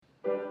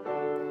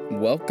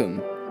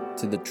Welcome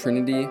to the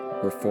Trinity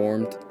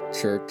Reformed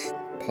Church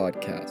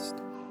podcast.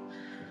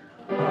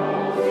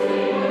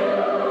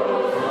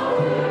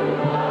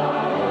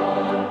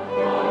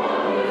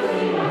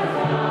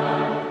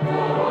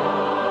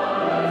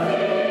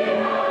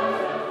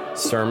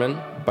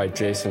 Sermon by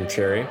Jason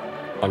Cherry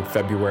on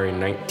February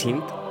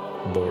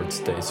 19th, Lord's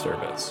Day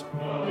service.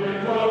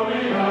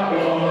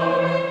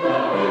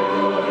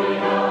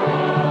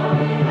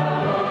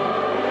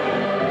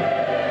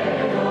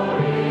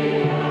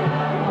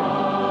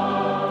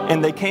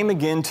 And they came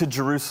again to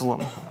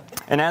Jerusalem.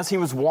 And as he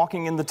was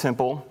walking in the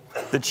temple,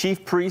 the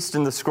chief priests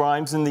and the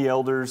scribes and the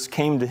elders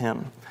came to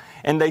him.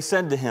 And they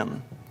said to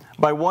him,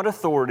 "By what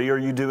authority are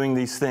you doing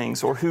these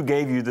things? Or who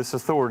gave you this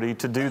authority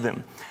to do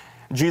them?"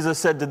 Jesus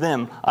said to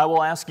them, "I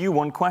will ask you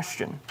one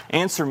question.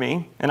 Answer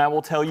me, and I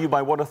will tell you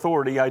by what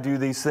authority I do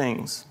these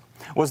things.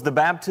 Was the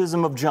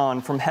baptism of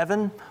John from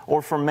heaven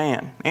or from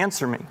man?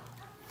 Answer me."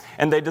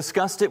 And they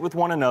discussed it with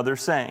one another,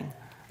 saying,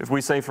 "If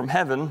we say from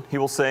heaven, he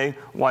will say,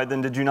 'Why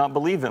then did you not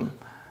believe him?'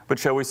 But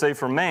shall we say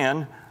from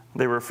man?"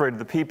 They were afraid of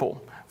the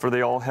people, for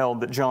they all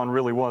held that John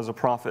really was a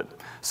prophet.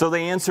 So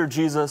they answered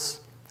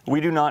Jesus,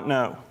 "We do not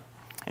know."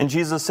 And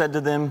Jesus said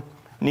to them,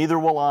 "Neither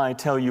will I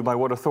tell you by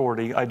what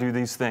authority I do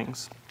these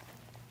things."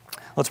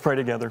 Let's pray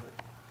together.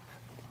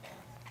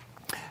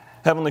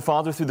 Heavenly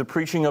Father, through the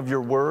preaching of your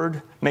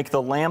word, make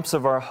the lamps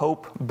of our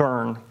hope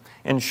burn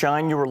and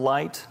shine your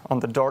light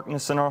on the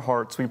darkness in our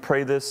hearts. We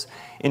pray this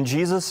in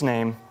Jesus'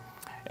 name.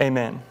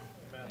 Amen.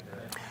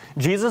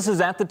 Jesus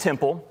is at the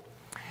temple.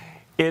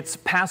 It's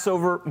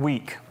Passover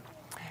week.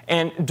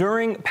 And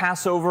during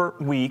Passover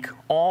week,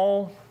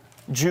 all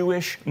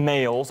Jewish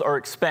males are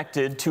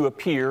expected to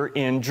appear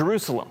in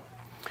Jerusalem.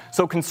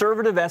 So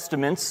conservative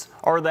estimates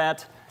are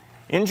that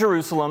in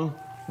Jerusalem,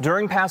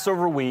 during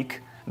Passover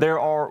week, there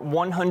are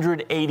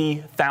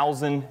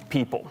 180,000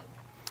 people.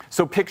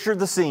 So picture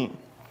the scene.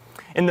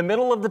 In the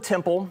middle of the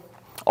temple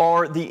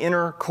are the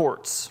inner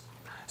courts.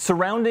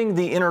 Surrounding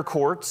the inner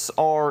courts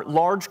are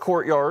large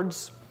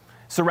courtyards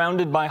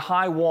surrounded by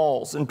high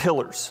walls and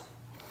pillars.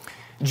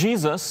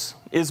 Jesus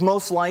is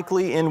most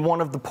likely in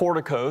one of the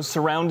porticos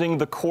surrounding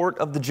the court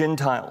of the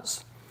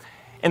Gentiles.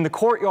 And the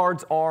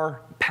courtyards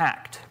are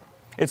packed.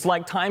 It's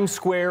like Times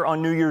Square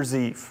on New Year's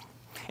Eve.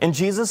 And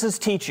Jesus is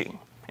teaching,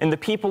 and the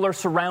people are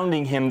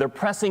surrounding him. They're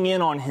pressing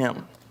in on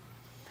him.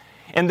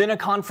 And then a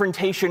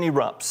confrontation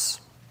erupts.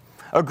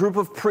 A group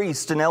of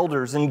priests and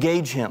elders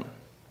engage him.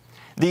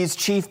 These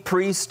chief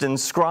priests and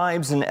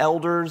scribes and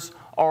elders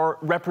are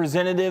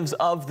representatives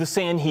of the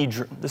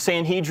Sanhedrin. The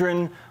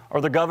Sanhedrin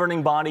are the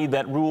governing body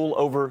that rule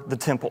over the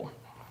temple.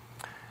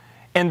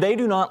 And they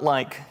do not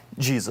like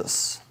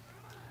Jesus.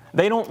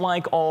 They don't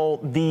like all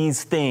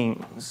these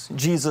things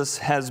Jesus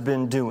has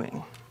been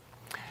doing.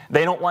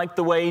 They don't like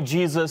the way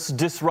Jesus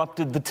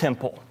disrupted the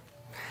temple.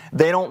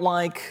 They don't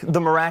like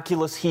the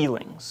miraculous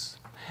healings.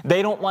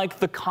 They don't like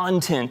the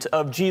content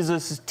of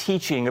Jesus'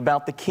 teaching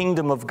about the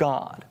kingdom of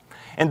God.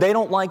 And they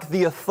don't like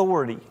the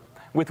authority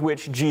with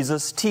which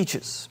Jesus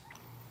teaches.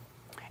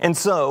 And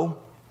so,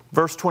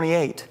 verse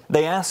 28,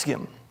 they ask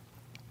him,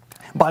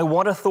 "By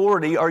what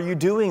authority are you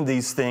doing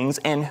these things,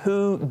 and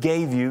who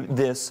gave you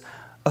this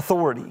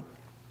authority?"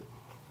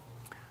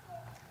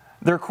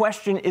 Their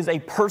question is a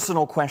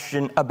personal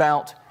question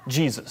about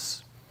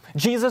Jesus.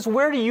 Jesus,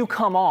 where do you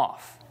come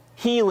off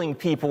healing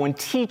people and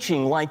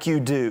teaching like you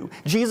do?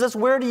 Jesus,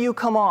 where do you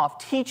come off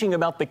teaching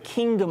about the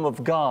kingdom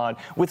of God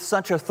with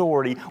such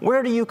authority?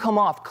 Where do you come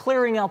off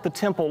clearing out the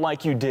temple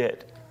like you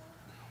did?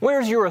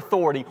 Where's your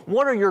authority?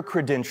 What are your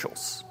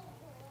credentials?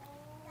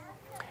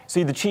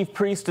 See, the chief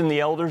priests and the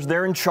elders,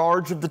 they're in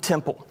charge of the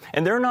temple,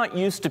 and they're not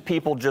used to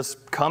people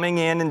just coming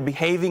in and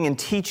behaving and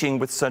teaching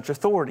with such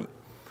authority.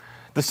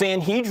 The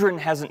Sanhedrin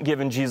hasn't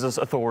given Jesus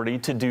authority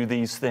to do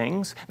these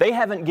things. They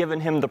haven't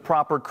given him the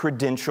proper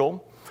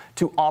credential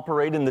to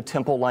operate in the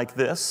temple like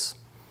this.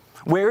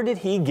 Where did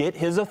he get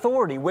his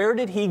authority? Where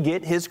did he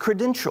get his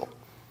credential?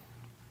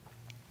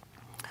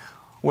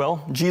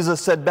 Well,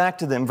 Jesus said back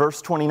to them,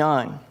 verse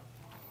 29,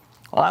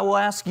 "I will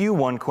ask you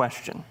one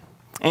question.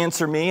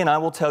 Answer me, and I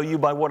will tell you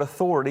by what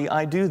authority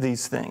I do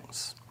these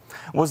things.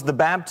 Was the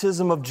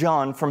baptism of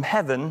John from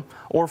heaven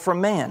or from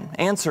man?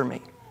 Answer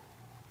me."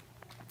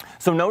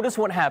 So notice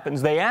what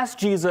happens. They ask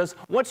Jesus,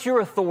 "What's your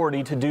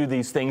authority to do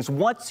these things?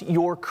 What's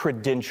your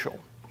credential?"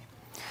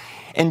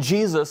 And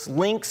Jesus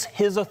links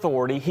his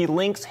authority, he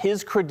links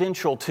his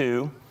credential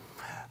to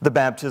the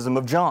baptism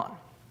of John.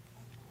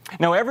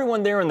 Now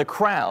everyone there in the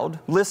crowd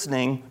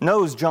listening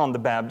knows John the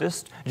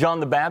Baptist. John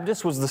the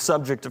Baptist was the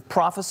subject of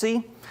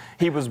prophecy.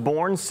 He was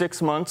born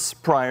 6 months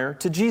prior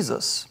to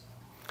Jesus.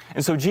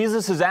 And so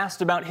Jesus is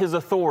asked about his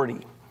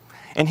authority.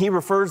 And he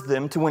refers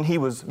them to when he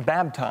was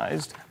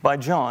baptized by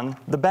John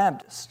the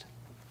Baptist.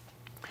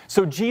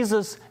 So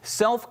Jesus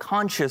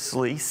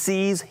self-consciously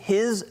sees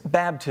his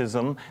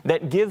baptism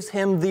that gives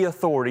him the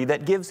authority,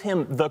 that gives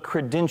him the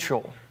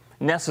credential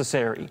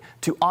necessary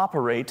to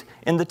operate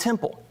in the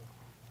temple.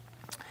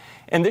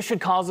 And this should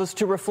cause us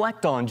to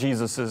reflect on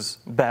Jesus'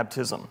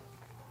 baptism.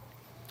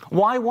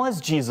 Why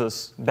was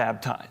Jesus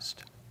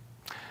baptized?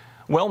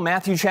 Well,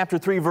 Matthew chapter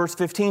 3, verse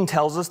 15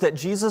 tells us that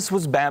Jesus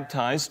was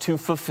baptized to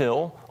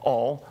fulfill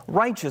all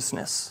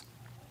righteousness.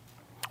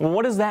 Well,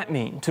 what does that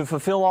mean, to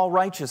fulfill all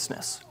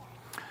righteousness?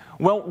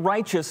 Well,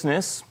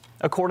 righteousness,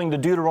 according to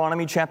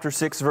Deuteronomy chapter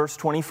 6, verse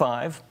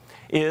 25,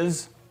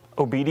 is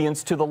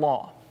obedience to the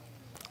law.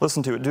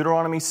 Listen to it,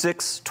 Deuteronomy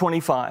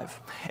 6:25.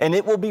 And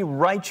it will be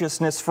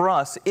righteousness for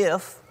us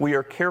if we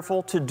are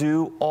careful to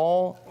do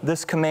all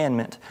this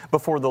commandment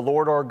before the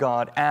Lord our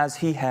God as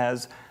He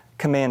has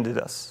commanded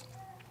us.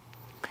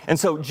 And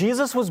so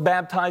Jesus was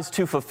baptized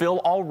to fulfill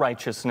all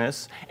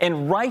righteousness,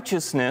 and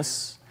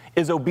righteousness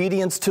is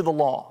obedience to the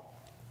law.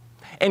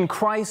 And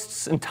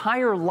Christ's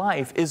entire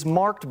life is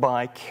marked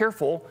by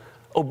careful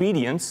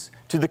obedience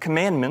to the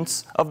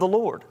commandments of the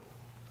Lord.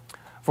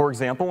 For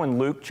example, in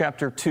Luke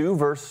chapter 2,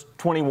 verse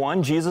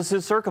 21, Jesus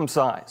is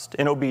circumcised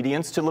in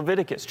obedience to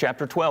Leviticus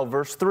chapter 12,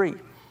 verse 3.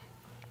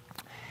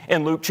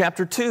 In Luke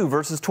chapter 2,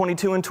 verses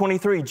 22 and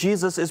 23,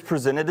 Jesus is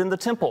presented in the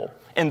temple,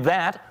 and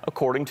that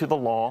according to the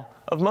law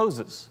of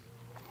Moses.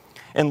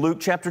 In Luke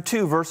chapter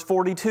 2, verse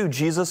 42,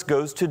 Jesus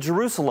goes to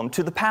Jerusalem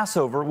to the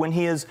Passover when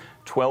he is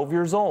 12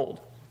 years old,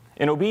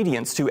 in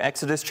obedience to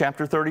Exodus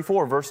chapter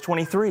 34, verse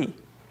 23.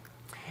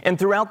 And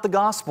throughout the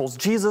Gospels,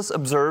 Jesus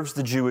observes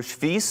the Jewish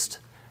feast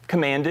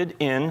commanded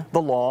in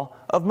the law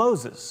of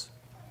Moses.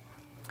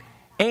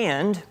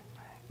 And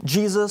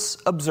Jesus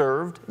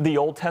observed the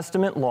Old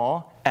Testament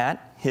law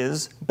at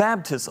His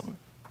baptism.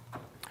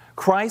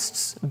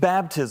 Christ's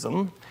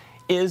baptism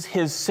is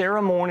His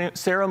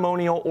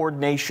ceremonial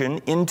ordination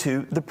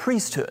into the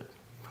priesthood,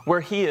 where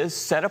He is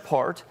set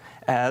apart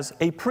as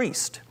a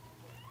priest.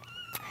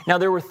 Now,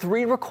 there were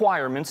 3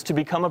 requirements to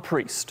become a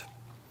priest.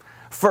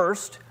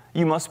 First,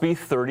 you must be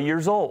 30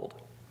 years old,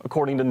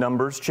 according to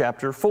Numbers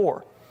chapter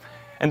 4.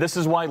 And this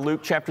is why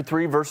Luke chapter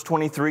 3, verse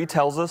 23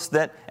 tells us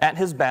that at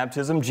His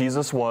baptism,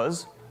 Jesus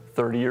was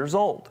 30 years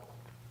old.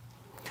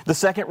 The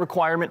second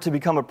requirement to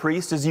become a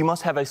priest is you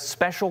must have a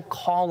special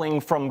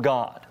calling from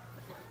God,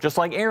 just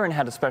like Aaron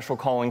had a special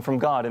calling from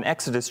God in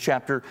Exodus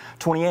chapter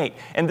 28.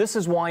 And this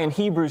is why in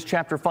Hebrews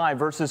chapter 5,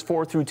 verses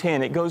 4 through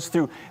 10, it goes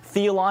through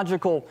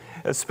theological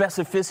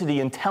specificity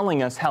in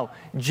telling us how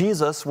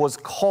Jesus was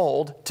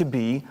called to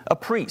be a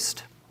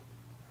priest.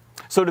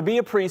 So to be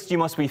a priest, you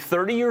must be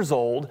 30 years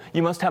old,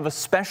 you must have a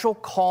special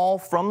call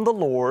from the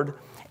Lord,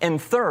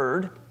 and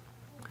third,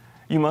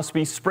 you must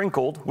be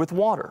sprinkled with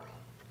water.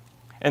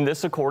 And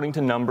this according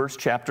to Numbers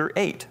chapter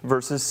 8,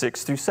 verses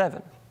 6 through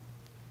 7.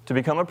 To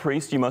become a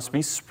priest, you must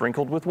be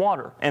sprinkled with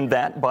water, and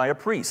that by a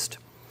priest.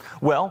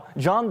 Well,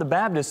 John the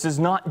Baptist is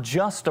not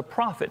just a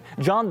prophet.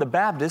 John the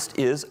Baptist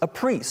is a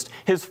priest.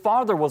 His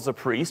father was a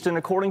priest, and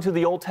according to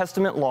the Old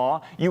Testament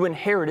law, you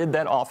inherited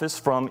that office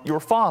from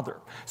your father.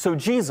 So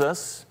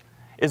Jesus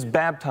is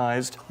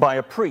baptized by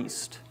a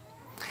priest.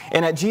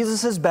 And at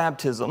Jesus'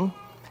 baptism,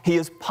 He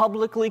is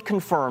publicly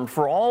confirmed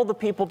for all the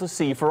people to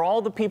see, for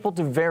all the people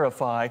to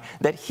verify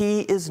that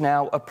He is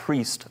now a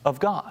priest of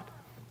God.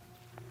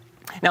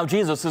 Now,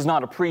 Jesus is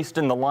not a priest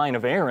in the line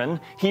of Aaron.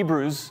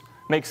 Hebrews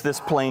makes this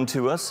plain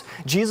to us.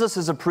 Jesus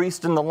is a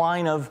priest in the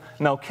line of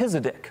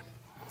Melchizedek.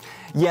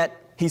 Yet,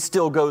 He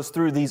still goes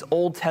through these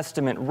Old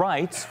Testament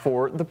rites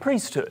for the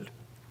priesthood.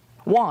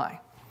 Why?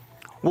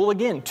 Well,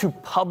 again, to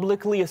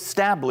publicly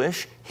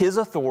establish His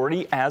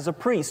authority as a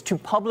priest, to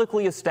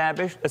publicly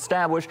establish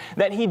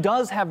that He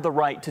does have the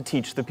right to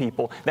teach the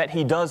people, that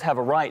He does have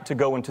a right to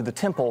go into the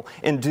temple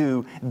and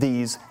do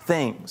these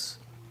things.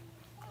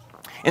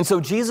 And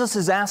so Jesus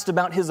is asked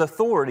about His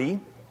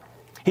authority,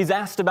 He's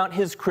asked about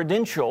His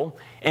credential,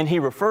 and He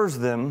refers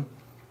them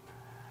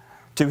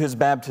to His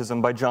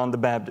baptism by John the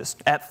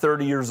Baptist at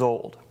 30 years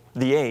old,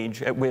 the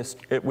age at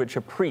which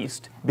a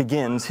priest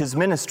begins his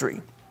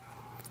ministry.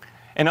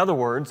 In other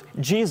words,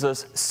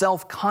 Jesus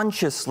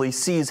self-consciously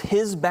sees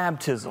His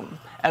baptism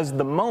as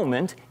the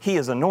moment He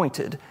is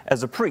anointed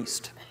as a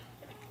priest.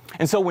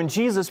 And so when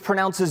Jesus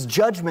pronounces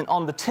judgment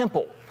on the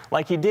temple,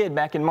 like He did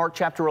back in Mark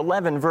chapter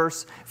 11,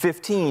 verse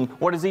 15,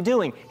 what is He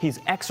doing? He's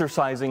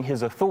exercising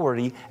His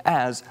authority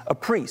as a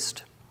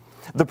priest.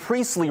 The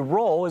priestly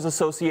role is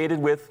associated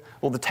with,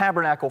 the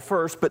tabernacle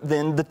first, but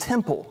then the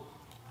temple.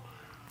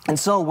 And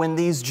so when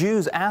these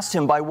Jews asked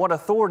Him by what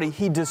authority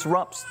He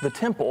disrupts the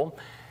temple,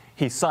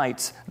 He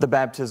cites the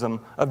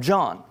baptism of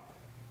John.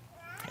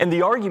 And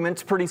the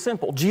argument's pretty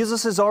simple.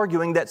 Jesus is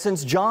arguing that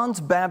since John's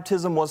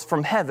baptism was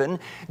from heaven,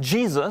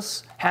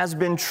 Jesus has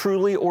been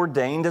truly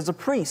ordained as a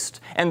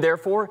priest. And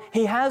therefore,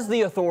 He has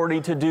the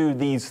authority to do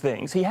these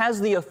things. He has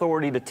the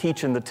authority to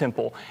teach in the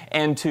temple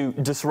and to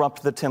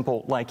disrupt the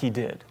temple like He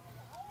did.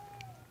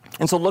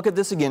 And so look at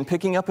this again,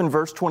 picking up in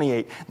verse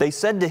 28. They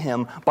said to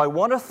Him, "By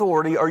what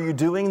authority are you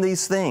doing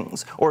these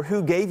things? Or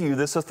who gave you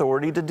this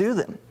authority to do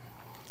them?"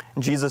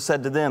 And Jesus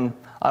said to them,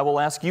 "I will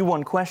ask you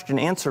one question,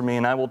 answer me,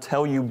 and I will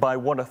tell you by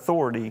what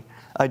authority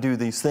I do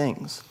these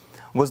things.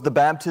 Was the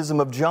baptism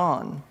of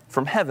John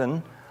from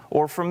heaven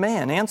or from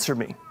man? Answer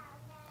me."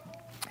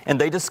 And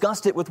they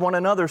discussed it with one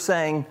another,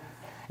 saying,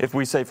 "If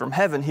we say from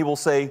heaven, he will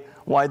say,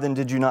 'Why then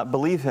did you not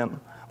believe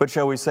him?' But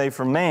shall we say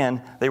from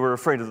man, they were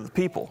afraid of the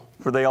people,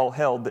 for they all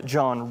held that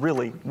John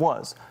really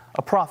was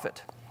a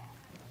prophet.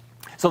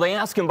 So they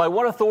ask him, by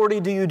what authority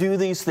do you do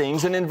these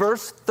things? And in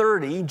verse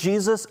 30,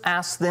 Jesus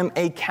asks them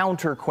a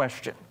counter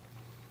question.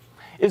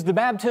 Is the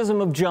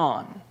baptism of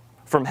John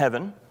from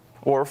heaven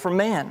or from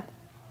man?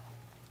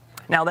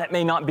 Now that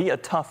may not be a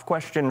tough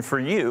question for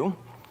you,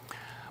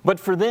 but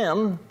for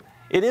them,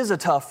 it is a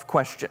tough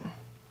question.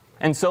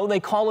 And so they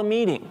call a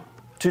meeting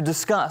to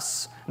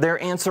discuss their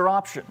answer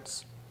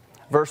options.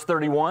 Verse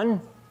 31,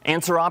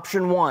 answer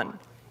option 1.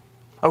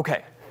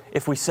 Okay,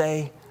 if we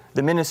say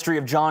the ministry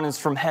of John is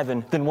from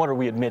heaven, then what are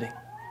we admitting?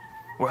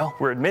 Well,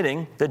 we're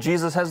admitting that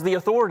Jesus has the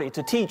authority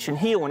to teach and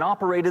heal and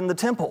operate in the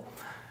temple.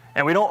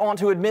 And we don't want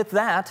to admit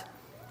that.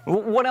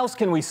 What else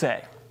can we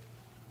say?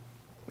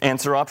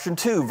 Answer option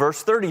 2,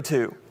 verse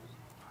 32.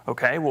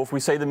 Okay, well, if we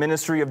say the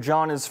ministry of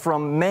John is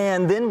from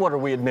man, then what are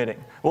we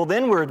admitting? Well,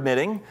 then we're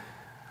admitting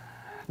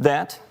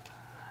that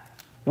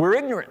we're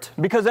ignorant,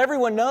 because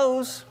everyone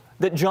knows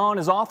that John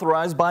is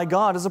authorized by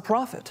God as a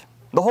prophet.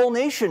 The whole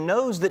nation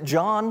knows that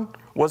John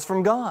was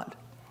from God.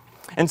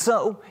 And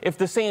so, if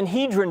the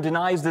Sanhedrin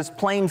denies this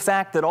plain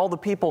fact that all the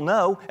people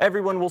know,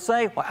 everyone will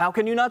say, well, how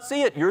can you not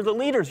see it? You're the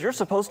leaders. You're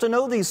supposed to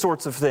know these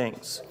sorts of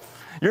things.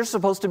 You're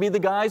supposed to be the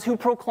guys who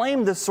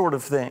proclaim this sort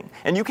of thing.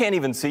 And you can't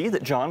even see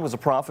that John was a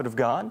prophet of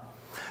God.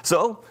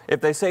 So,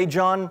 if they say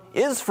John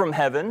is from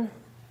heaven,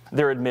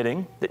 they're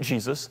admitting that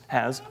Jesus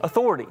has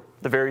authority,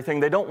 the very thing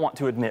they don't want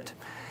to admit.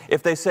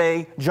 If they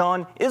say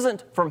John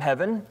isn't from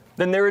heaven,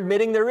 then they're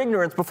admitting their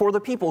ignorance before the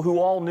people who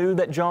all knew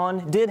that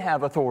John did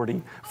have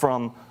authority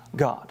from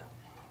God.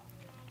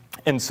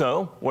 And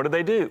so, what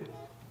do?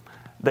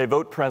 They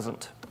vote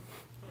present.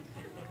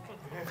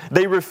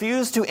 They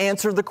refuse to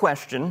answer the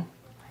question,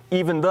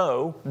 even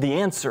though the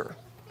answer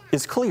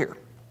is clear.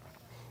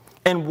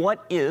 And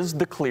what is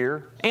the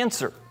clear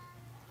answer?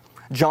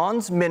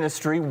 John's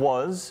ministry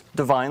was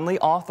divinely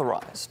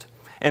authorized.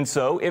 And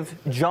so,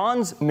 if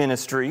John's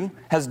ministry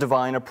has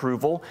divine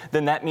approval,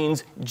 then that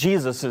means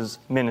Jesus'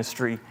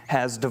 ministry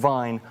has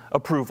divine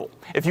approval.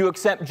 If you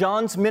accept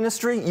John's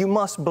ministry, you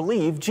must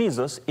believe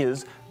Jesus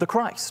is the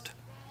Christ.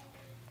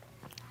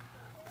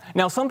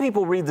 Now, some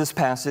people read this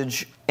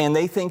passage and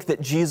they think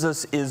that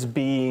Jesus is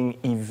being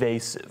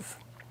evasive.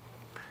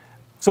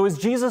 So is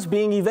Jesus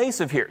being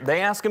evasive here?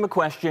 They ask him a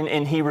question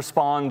and he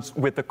responds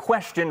with a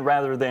question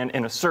rather than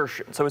an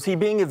assertion. So is he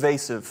being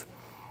evasive?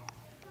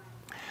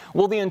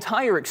 Well, the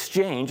entire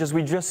exchange, as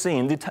we've just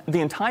seen, the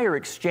entire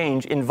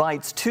exchange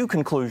invites two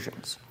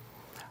conclusions.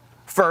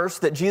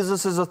 First, that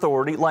Jesus'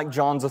 authority, like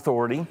John's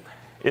authority,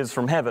 is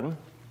from heaven.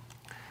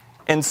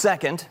 And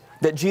second,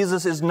 that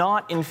Jesus is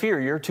not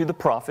inferior to the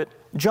prophet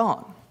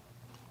John.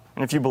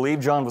 And if you believe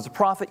John was a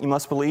prophet, you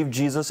must believe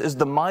Jesus is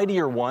the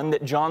mightier one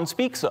that John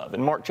speaks of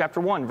in Mark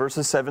chapter 1,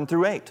 verses 7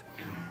 through 8.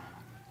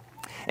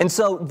 And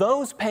so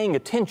those paying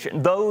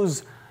attention,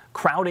 those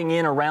crowding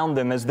in around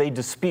them as they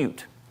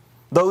dispute,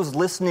 those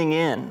listening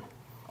in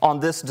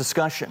on this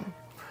discussion,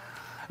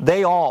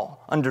 they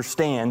all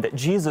understand that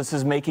Jesus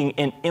is making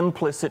an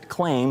implicit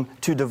claim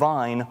to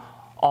divine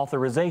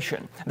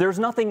authorization. There's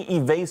nothing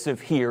evasive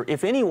here.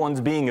 If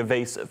anyone's being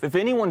evasive, if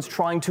anyone's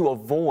trying to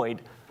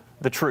avoid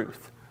the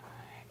truth,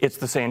 it's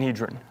the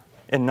Sanhedrin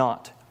and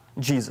not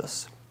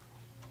Jesus.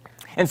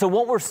 And so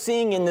what we're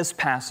seeing in this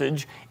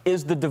passage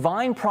is the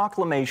divine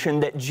proclamation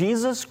that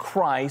Jesus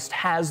Christ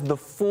has the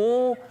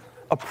full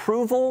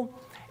approval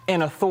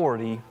and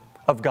authority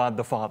of God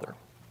the Father.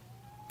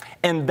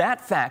 And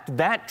that fact,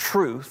 that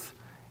truth,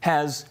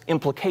 has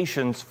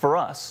implications for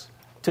us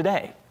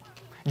today.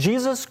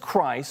 Jesus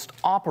Christ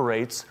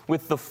operates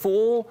with the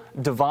full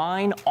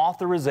divine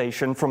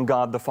authorization from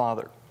God the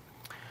Father.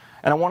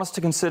 And I want us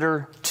to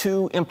consider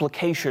two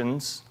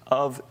implications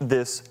of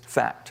this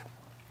fact.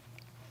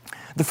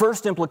 The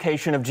first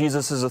implication of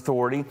Jesus'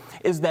 authority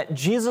is that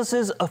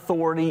Jesus'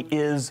 authority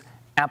is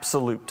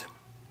absolute.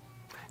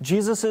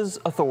 Jesus'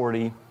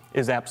 authority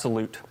is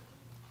absolute.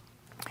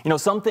 You know,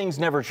 some things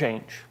never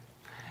change.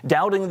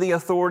 Doubting the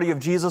authority of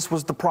Jesus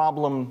was the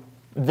problem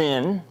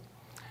then,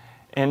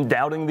 and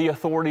doubting the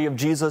authority of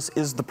Jesus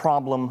is the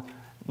problem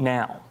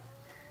now.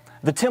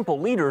 The temple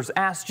leaders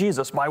asked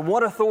Jesus, by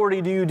what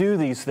authority do you do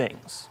these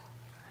things?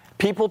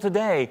 People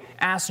today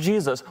ask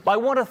Jesus, by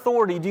what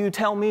authority do you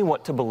tell me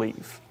what to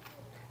believe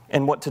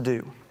and what to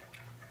do?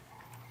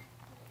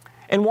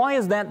 And why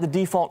is that the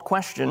default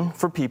question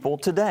for people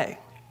today?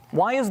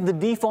 Why is the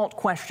default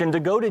question to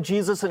go to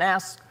Jesus and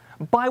ask,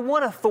 by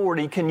what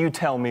authority can you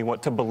tell me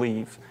what to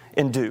believe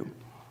and do?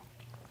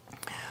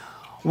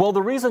 Well,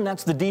 the reason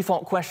that's the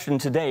default question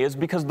today is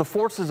because the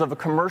forces of a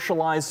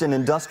commercialized and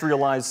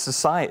industrialized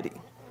society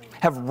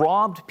have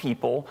robbed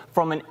people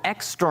from an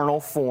external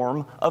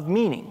form of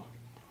meaning.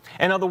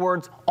 In other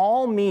words,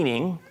 all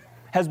meaning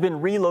has been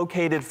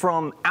relocated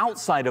from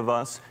outside of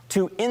us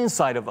to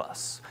inside of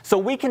us. So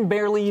we can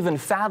barely even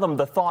fathom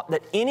the thought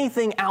that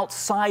anything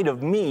outside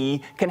of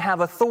me can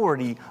have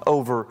authority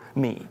over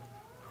me.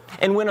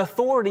 And when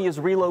authority is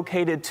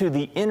relocated to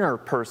the inner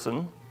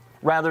person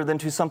rather than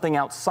to something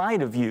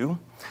outside of you,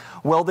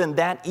 well, then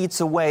that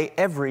eats away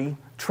every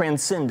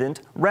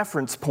transcendent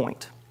reference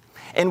point.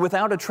 And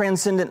without a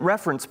transcendent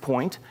reference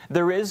point,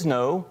 there is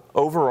no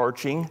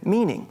overarching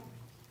meaning.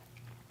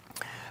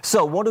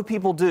 So, what do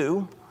people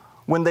do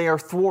when they are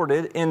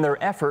thwarted in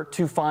their effort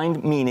to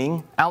find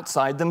meaning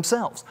outside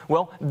themselves?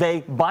 Well,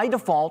 they, by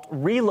default,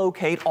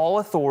 relocate all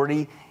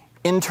authority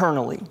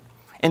internally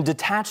and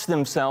detach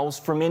themselves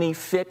from any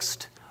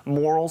fixed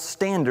moral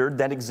standard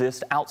that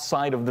exists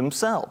outside of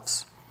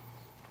themselves.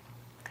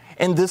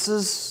 And this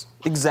is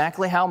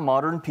exactly how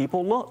modern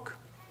people look,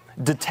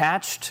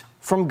 detached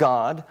from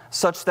God,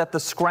 such that the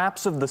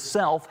scraps of the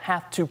self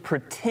have to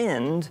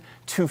pretend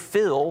to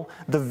fill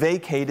the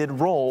vacated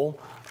role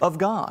of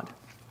God.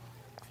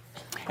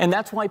 And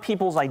that's why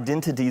people's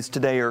identities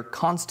today are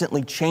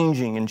constantly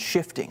changing and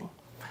shifting,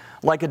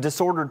 like a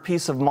disordered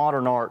piece of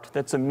modern art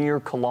that's a mere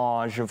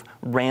collage of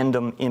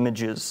random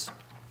images.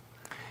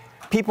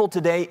 People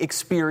today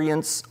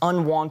experience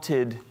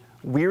unwanted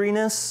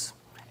weariness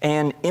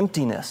and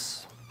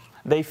emptiness.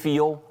 They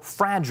feel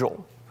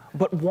fragile.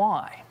 But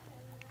why?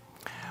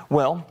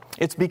 Well,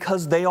 it's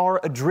because they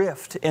are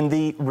adrift in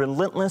the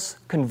relentless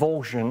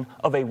convulsion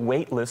of a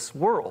weightless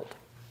world.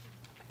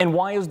 And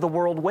why is the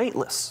world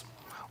weightless?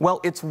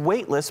 Well, it's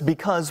weightless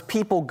because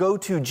people go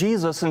to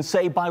Jesus and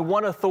say, "By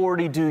what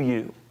authority do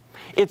you?"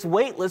 It's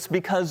weightless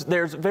because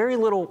there's very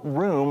little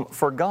room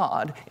for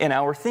God in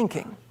our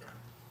thinking.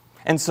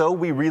 And so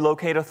we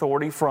relocate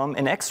authority from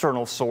an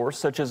external source,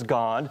 such as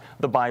God,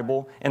 the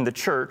Bible, and the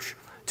church,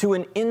 to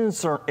an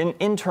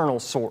internal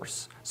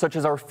source, such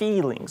as our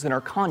feelings and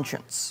our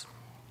conscience.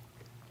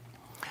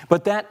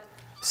 But that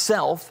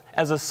self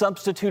as a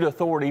substitute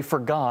authority for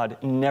God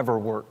never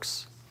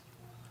works.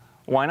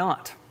 Why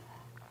not?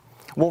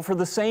 Well, for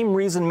the same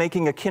reason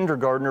making a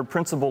kindergartner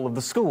principal of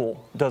the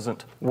school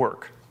doesn't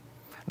work.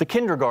 The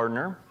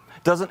kindergartner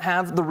doesn't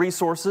have the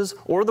resources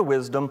or the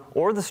wisdom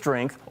or the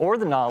strength or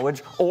the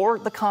knowledge or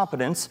the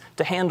competence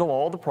to handle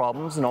all the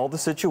problems and all the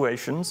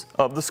situations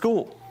of the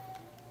school.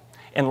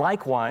 And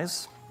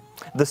likewise,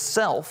 the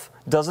self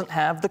doesn't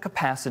have the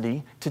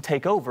capacity to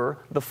take over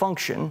the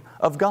function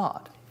of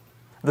God.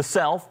 The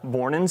self,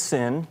 born in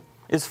sin,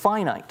 is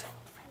finite,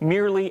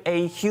 merely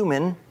a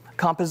human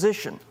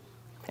composition.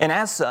 And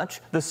as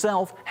such, the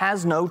self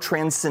has no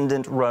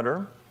transcendent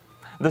rudder.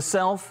 The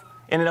self,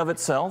 in and of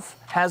itself,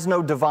 has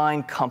no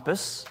divine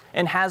compass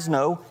and has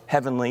no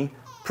heavenly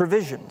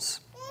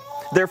provisions.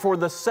 Therefore,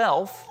 the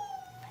self,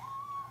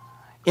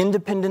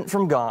 independent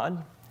from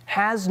God,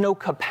 has no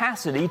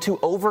capacity to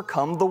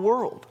overcome the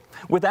world.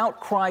 Without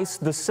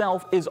Christ, the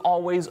self is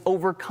always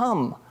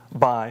overcome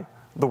by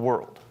the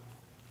world.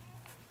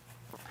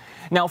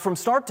 Now, from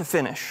start to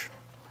finish,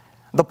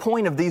 the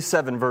point of these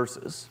 7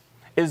 verses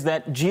is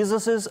that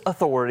Jesus'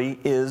 authority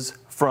is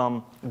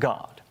from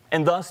God.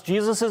 And thus,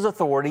 Jesus'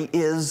 authority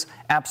is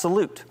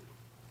absolute.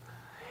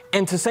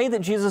 And to say that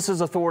Jesus'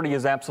 authority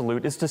is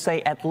absolute is to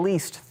say at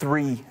least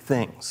 3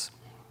 things.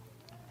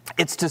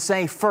 It's to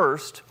say,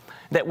 first,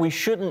 that we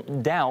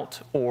shouldn't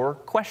doubt or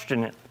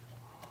question it.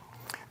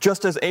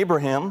 Just as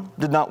Abraham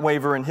did not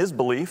waver in his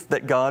belief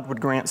that God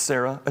would grant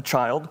Sarah a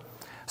child,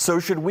 so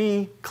should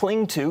we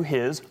cling to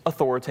His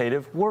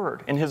authoritative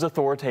word and His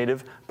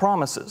authoritative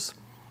promises.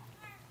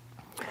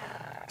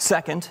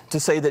 Second, to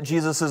say that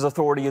Jesus'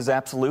 authority is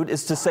absolute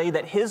is to say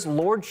that His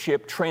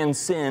lordship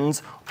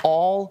transcends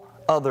all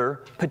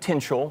other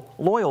potential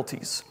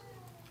loyalties.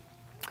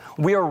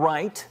 We are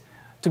right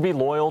to be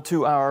loyal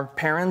to our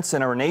parents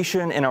and our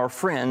nation and our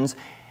friends,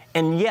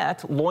 and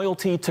yet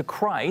loyalty to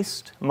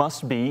Christ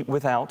must be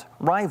without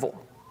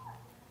rival.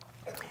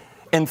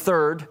 And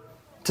third,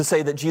 to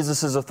say that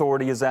Jesus'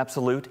 authority is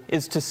absolute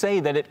is to say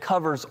that it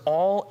covers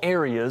all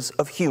areas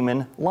of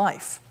human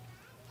life.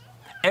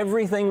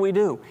 Everything we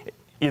do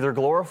either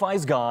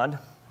glorifies God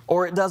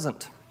or it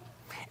doesn't.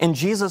 And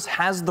Jesus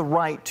has the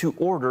right to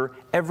order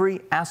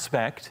every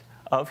aspect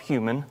of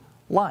human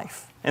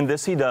life. And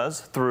this He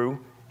does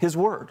through His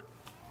Word.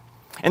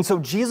 And so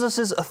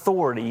Jesus'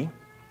 authority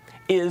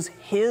is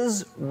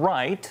His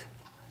right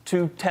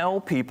to tell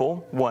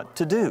people what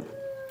to do.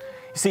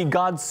 You see,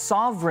 God's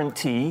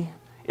sovereignty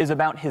is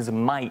about His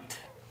might,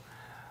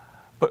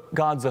 but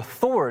God's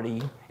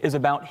authority is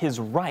about His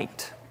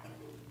right.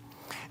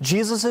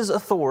 Jesus'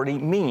 authority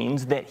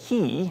means that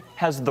He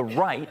has the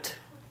right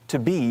to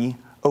be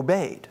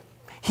obeyed.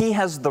 He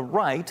has the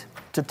right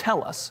to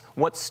tell us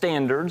what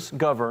standards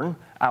govern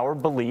our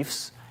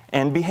beliefs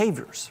and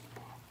behaviors.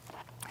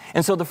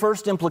 And so the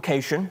first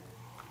implication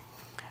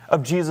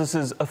of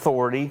Jesus'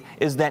 authority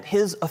is that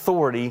His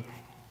authority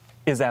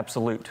is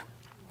absolute.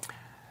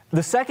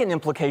 The second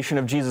implication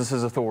of Jesus'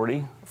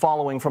 authority,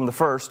 following from the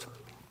first,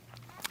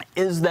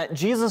 is that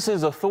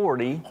Jesus'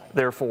 authority,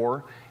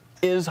 therefore,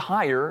 is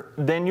higher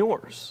than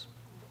yours.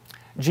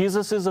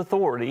 Jesus'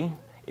 authority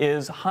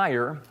is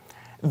higher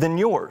than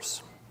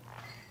yours.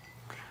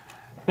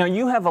 Now,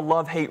 you have a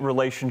love-hate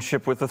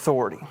relationship with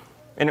authority,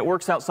 and it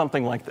works out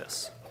something like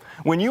this.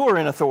 When you are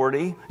in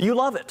authority, you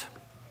love it,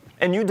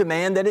 and you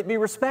demand that it be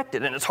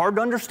respected, and it's hard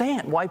to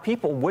understand why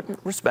people wouldn't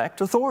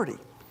respect authority.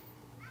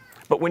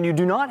 But when you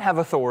do not have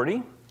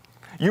authority,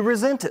 you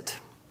resent it.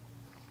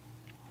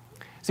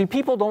 See,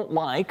 people don't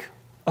like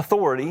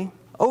authority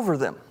over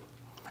them.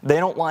 They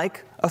don't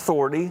like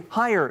authority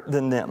higher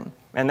than them.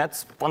 And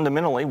that's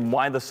fundamentally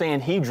why the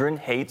Sanhedrin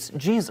hates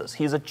Jesus.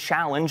 He's a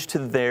challenge to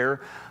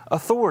their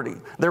authority.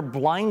 They're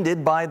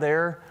blinded by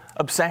their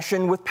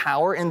obsession with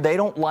power, and they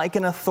don't like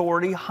an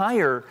authority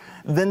higher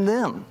than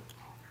them.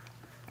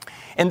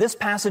 And this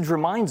passage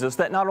reminds us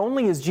that not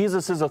only is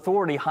Jesus'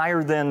 authority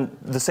higher than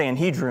the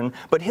Sanhedrin,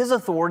 but his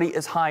authority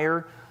is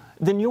higher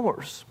than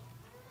yours.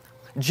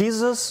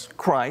 Jesus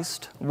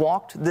Christ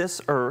walked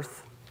this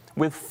earth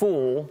with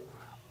full,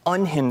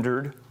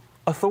 unhindered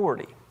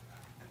authority.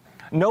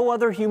 No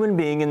other human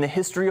being in the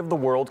history of the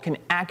world can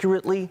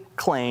accurately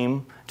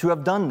claim to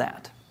have done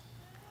that.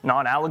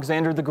 Not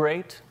Alexander the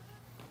Great,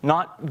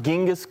 not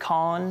Genghis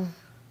Khan,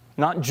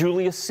 not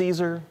Julius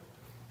Caesar,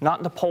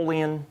 not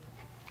Napoleon,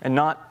 and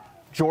not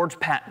George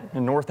Patton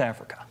in North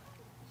Africa.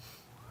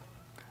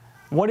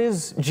 What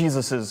is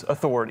Jesus'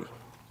 authority?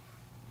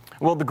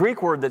 Well, the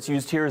Greek word that's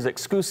used here is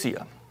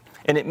exousia,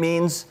 and it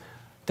means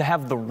to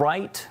have the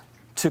right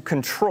to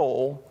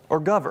control or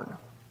govern.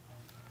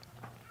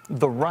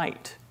 The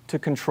right to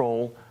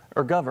control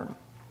or govern.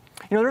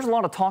 You know, there's a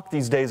lot of talk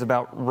these days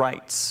about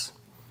rights.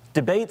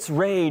 Debates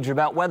rage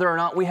about whether or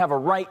not we have a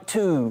right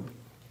to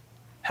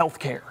health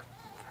care,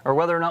 or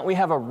whether or not we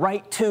have a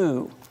right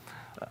to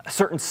a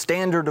certain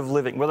standard of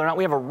living, whether or not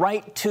we have a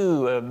right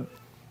to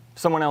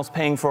someone else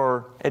paying for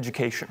our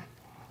education.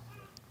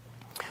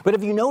 But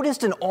have you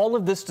noticed in all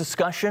of this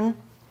discussion,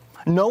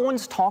 no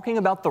one's talking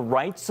about the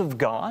rights of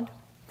God?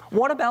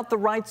 What about the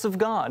rights of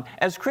God?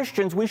 As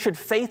Christians, we should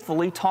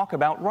faithfully talk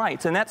about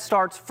rights. And that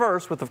starts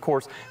first with, of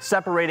course,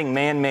 separating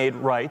man-made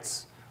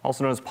rights,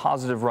 also known as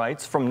positive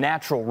rights, from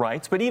natural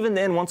rights. But even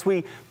then, once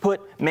we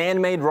put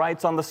man-made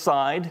rights on the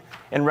side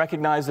and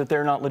recognize that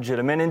they're not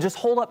legitimate and just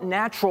hold up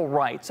natural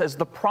rights as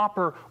the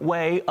proper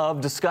way of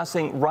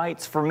discussing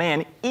rights for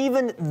man,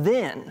 even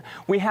then,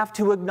 we have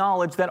to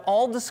acknowledge that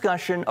all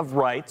discussion of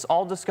rights,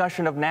 all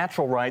discussion of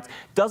natural rights,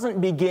 doesn't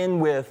begin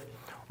with,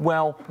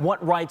 well,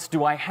 what rights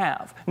do I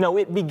have? No,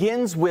 it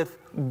begins with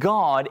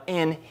God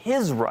and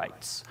His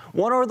rights.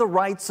 What are the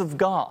rights of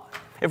God?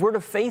 If we're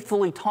to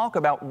faithfully talk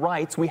about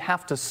rights, we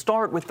have to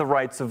start with the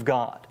rights of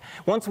God.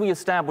 Once we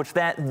establish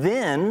that,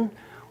 then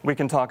we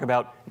can talk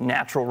about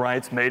natural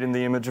rights made in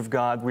the image of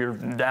God. We're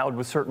endowed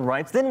with certain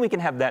rights. Then we can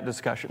have that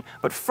discussion.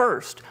 But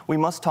first, we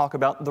must talk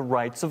about the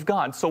rights of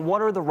God. So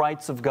what are the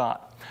rights of God?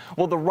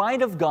 Well, the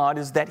right of God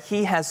is that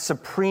He has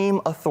supreme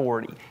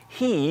authority.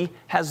 He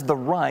has the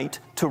right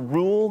to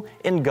rule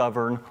and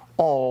govern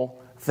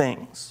all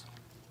things.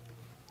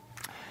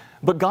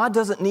 But God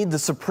doesn't need the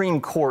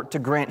Supreme Court to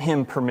grant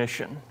Him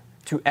permission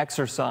to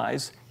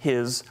exercise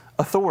His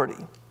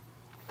authority.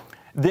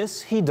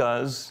 This He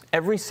does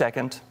every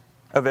second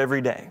of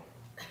every day.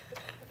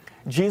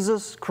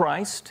 Jesus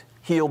Christ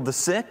healed the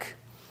sick,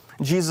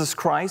 Jesus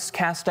Christ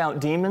cast out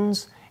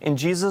demons, and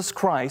Jesus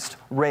Christ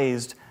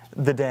raised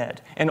the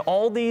dead. And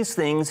all these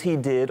things He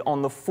did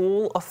on the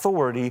full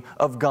authority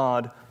of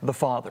God the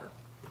Father.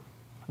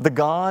 The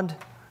God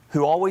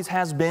who always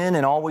has been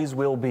and always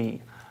will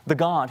be. The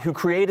God who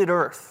created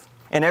earth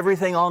and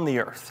everything on the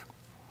earth.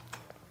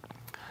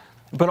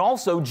 But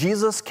also,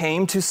 Jesus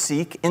came to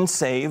seek and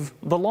save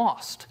the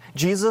lost.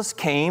 Jesus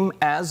came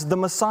as the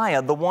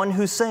Messiah, the one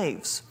who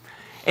saves.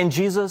 And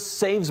Jesus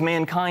saves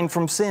mankind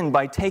from sin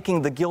by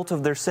taking the guilt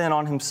of their sin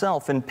on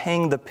Himself and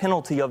paying the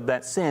penalty of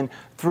that sin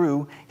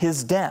through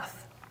His death.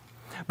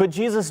 But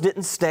Jesus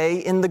didn't stay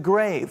in the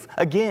grave.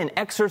 Again,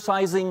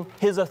 exercising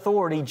His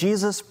authority,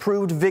 Jesus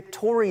proved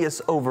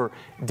victorious over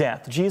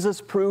death.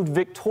 Jesus proved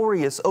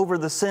victorious over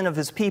the sin of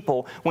His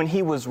people when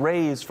He was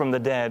raised from the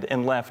dead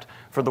and left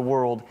for the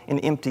world an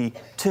empty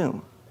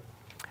tomb.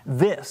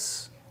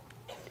 This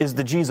is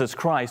the Jesus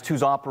Christ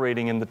who's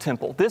operating in the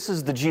temple. This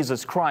is the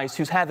Jesus Christ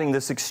who's having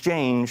this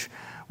exchange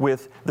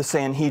with the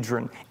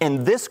Sanhedrin.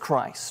 And this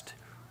Christ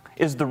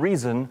is the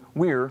reason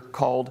we're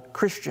called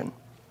Christian.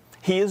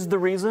 He is the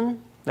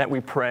reason that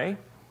we pray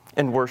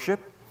and worship.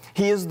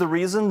 He is the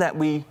reason that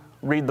we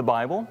read the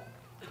Bible,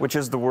 which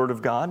is the Word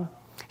of God.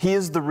 He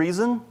is the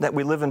reason that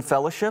we live in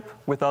fellowship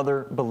with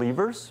other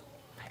believers.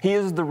 He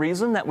is the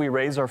reason that we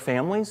raise our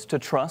families to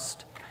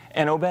trust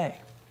and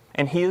obey.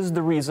 And He is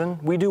the reason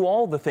we do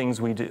all the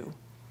things we do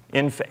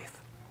in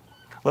faith.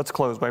 Let's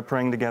close by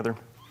praying together.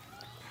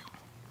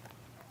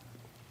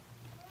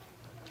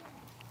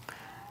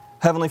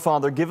 Heavenly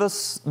Father, give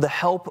us the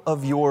help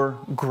of Your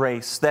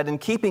grace, that in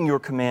keeping Your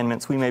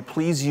commandments we may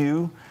please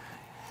You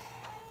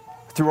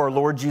through our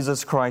Lord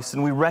Jesus Christ.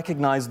 And we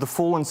recognize the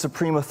full and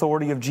supreme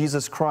authority of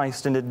Jesus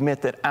Christ and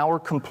admit that our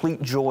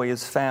complete joy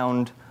is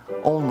found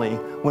only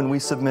when we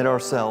submit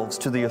ourselves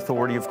to the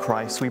authority of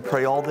Christ. We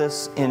pray all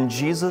this in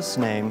Jesus'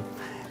 name.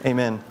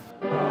 Amen.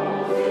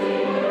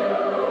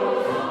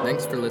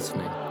 Thanks for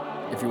listening.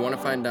 If you want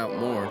to find out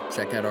more,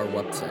 check out our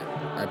website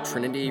at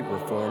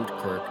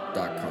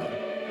trinityreformedkirk.com.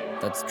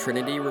 That's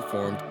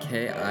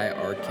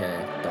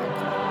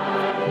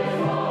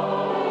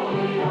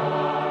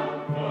trinityreformedkirk.com.